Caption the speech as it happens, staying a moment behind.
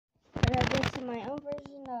to my own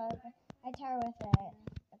version of Hightower with a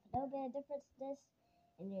little bit of differences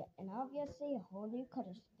and obviously a whole new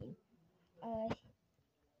color scheme.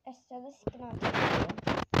 So this is gonna be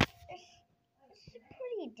it's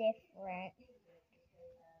pretty different.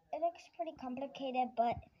 It looks pretty complicated,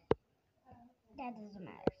 but that doesn't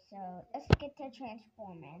matter. So let's get to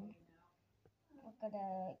transforming. We're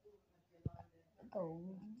gonna go.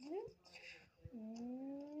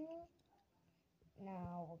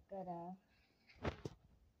 Now we're gonna.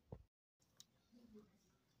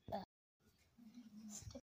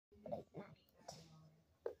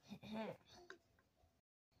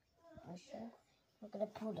 We're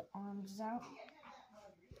gonna pull the arms out.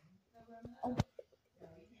 Oh.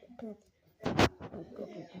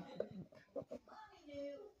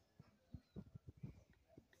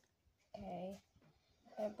 Okay,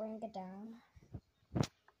 gonna bring it down.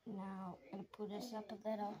 Now I'm gonna pull this up a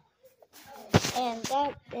little. And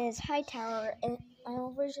that is Hightower in my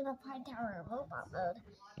own version of Hightower in robot mode.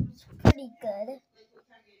 It's pretty good.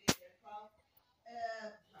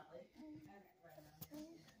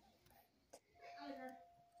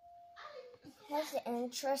 It has an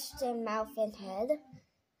interesting mouth and head.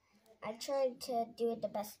 I tried to do it the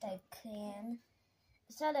best I can.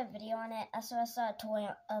 I saw the video on it, so I saw a toy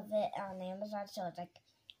of it on Amazon, so I was like,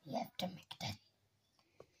 you have to make that.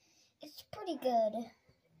 It's pretty good.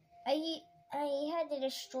 I had to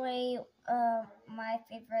destroy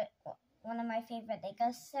one of my favorite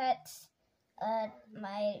Lego sets.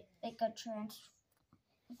 My Lego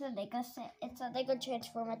It's a Lego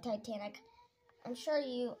Transformer Titanic. I'm sure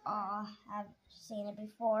you all have seen it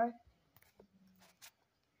before.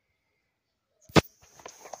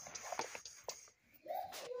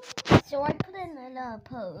 So I put it in a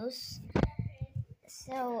post.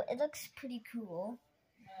 So it looks pretty cool.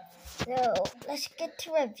 So let's get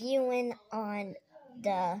to reviewing on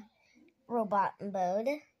the robot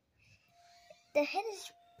mode. The head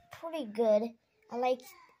is pretty good. I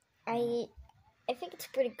think it's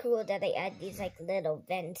pretty cool that they add these like little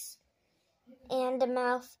vents. And the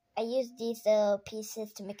mouth, I used these little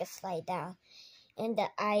pieces to make it slide down. And the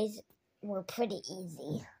eyes were pretty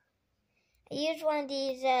easy. I used one of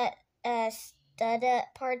these stud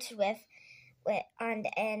parts with on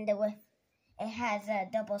the end with it has a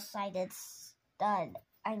double-sided stud.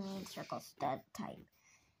 Circle stud type.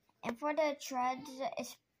 And for the treads,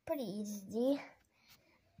 it's pretty easy.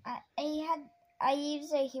 I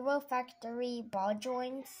use a Hero Factory ball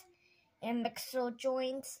joints and mixer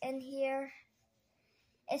joints in here.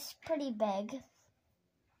 It's pretty big. The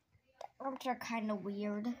arms are kind of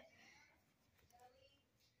weird.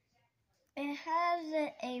 It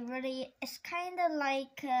has it's kind of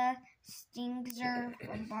like Stingzer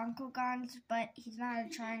from Bankogans, but he's not a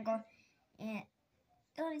triangle. And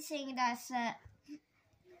the only thing that's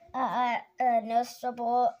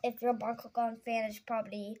noticeable, if you're a Bakugan fan, is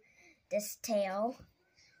probably this tail.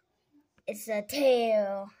 It's a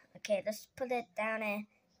tail. Okay, let's put it down and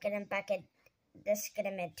get him back in. Let's get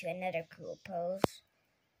him into another cool pose.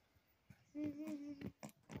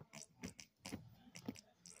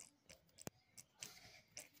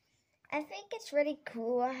 I think it's really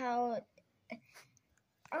cool how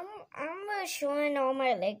I'm showing all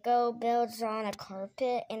my Lego builds on a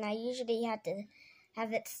carpet, and I usually have to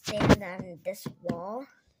have it stand on this wall.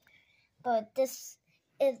 But this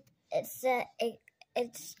is it's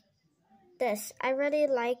this. I really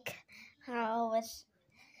like how it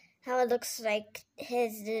looks like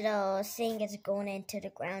his little thing is going into the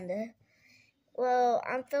ground. Well,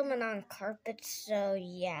 I'm filming on carpet, so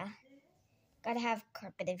yeah. Gotta have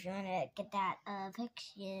carpet if you want to get that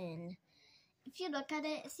picture. If you look at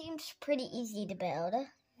it, it seems pretty easy to build.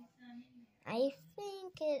 I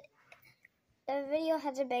think the video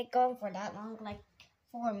hasn't been going for that long, like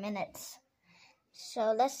 4 minutes.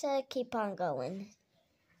 So let's keep on going.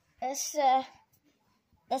 Let's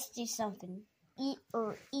do something.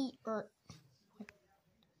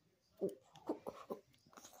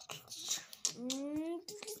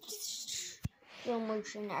 Slow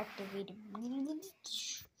motion activated.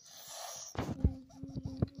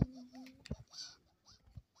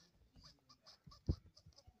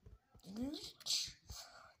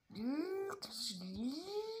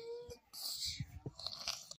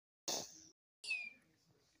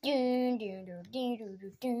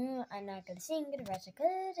 I'm not gonna sing the rest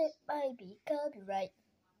because it might be copyright.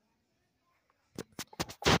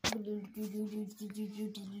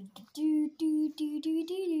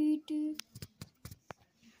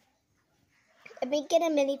 Let me get a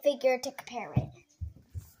minifigure to compare it.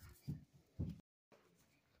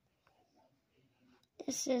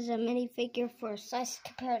 This is a minifigure for size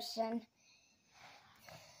comparison.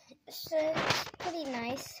 So it's pretty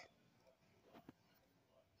nice.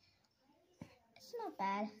 It's not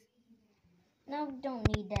bad. No, we don't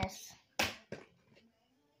need this.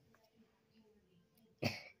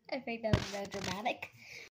 I think that was very dramatic.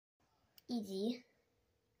 Easy.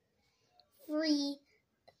 3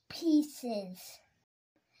 pieces.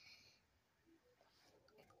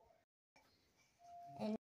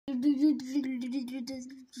 And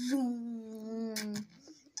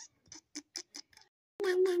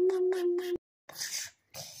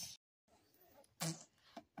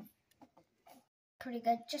pretty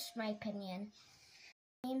good, just my opinion.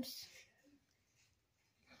 Games.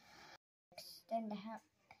 Extend the head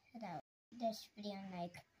out. This video,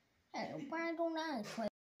 like, why don't I quit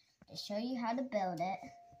to show you how to build it?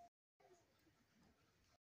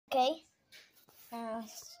 Okay.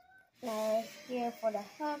 Now here for the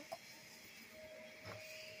hook.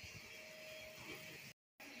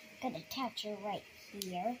 Gonna attach it right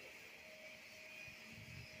here.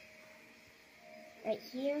 Right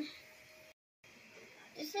here.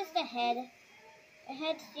 This is the head. The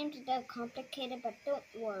head seems a bit complicated, but don't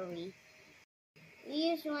worry. We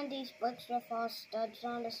use one of these bricks with all studs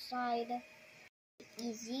on the side.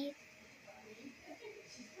 Easy.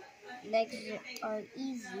 Legs are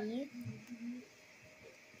easy.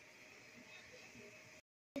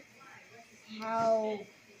 How?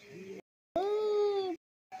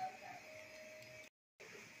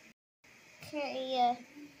 Okay,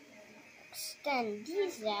 extend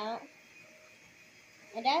these out.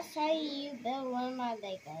 And that's how you build one of my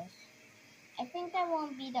Legos. I think that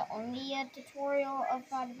won't be the only tutorial of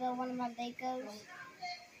how to build one of my Legos.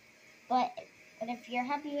 But if you're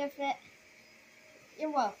happy with it,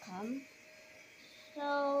 you're welcome.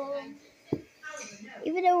 So,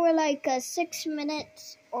 even though we're like 6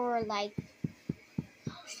 minutes or like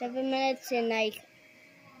 7 minutes and like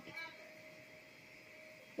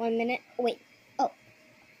 1 minute. Wait, oh,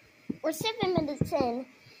 we're 7 minutes in,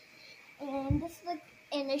 and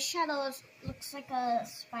and the shadow looks like a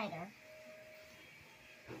spider.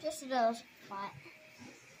 Just a little spot.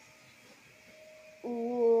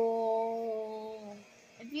 Ooh.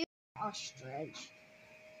 If you ostrich,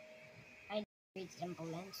 I read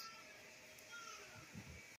resemblance.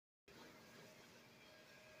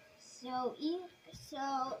 So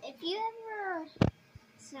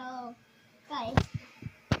guys,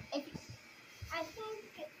 I think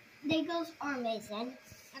Legos are amazing,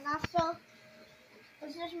 and also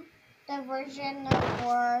this is the version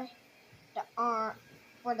for the arm,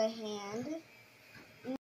 for the hand.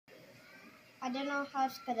 I don't know how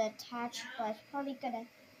it's gonna attach, but it's probably gonna.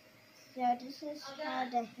 So this is how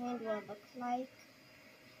the hand will look like.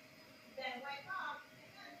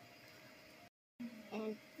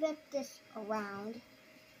 And flip this around.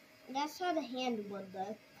 And that's how the hand would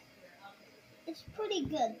look. It's pretty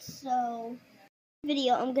good. So,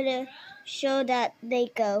 video, I'm gonna show that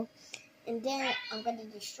Lego, and then I'm gonna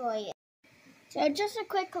destroy it. So just a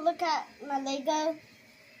quick look at my Lego.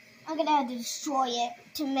 I'm gonna have to destroy it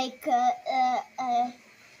to make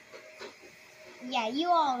yeah, you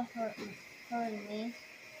all hurt me,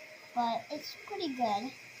 but it's pretty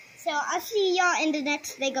good. So I'll see y'all in the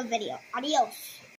next Lego video. Adios.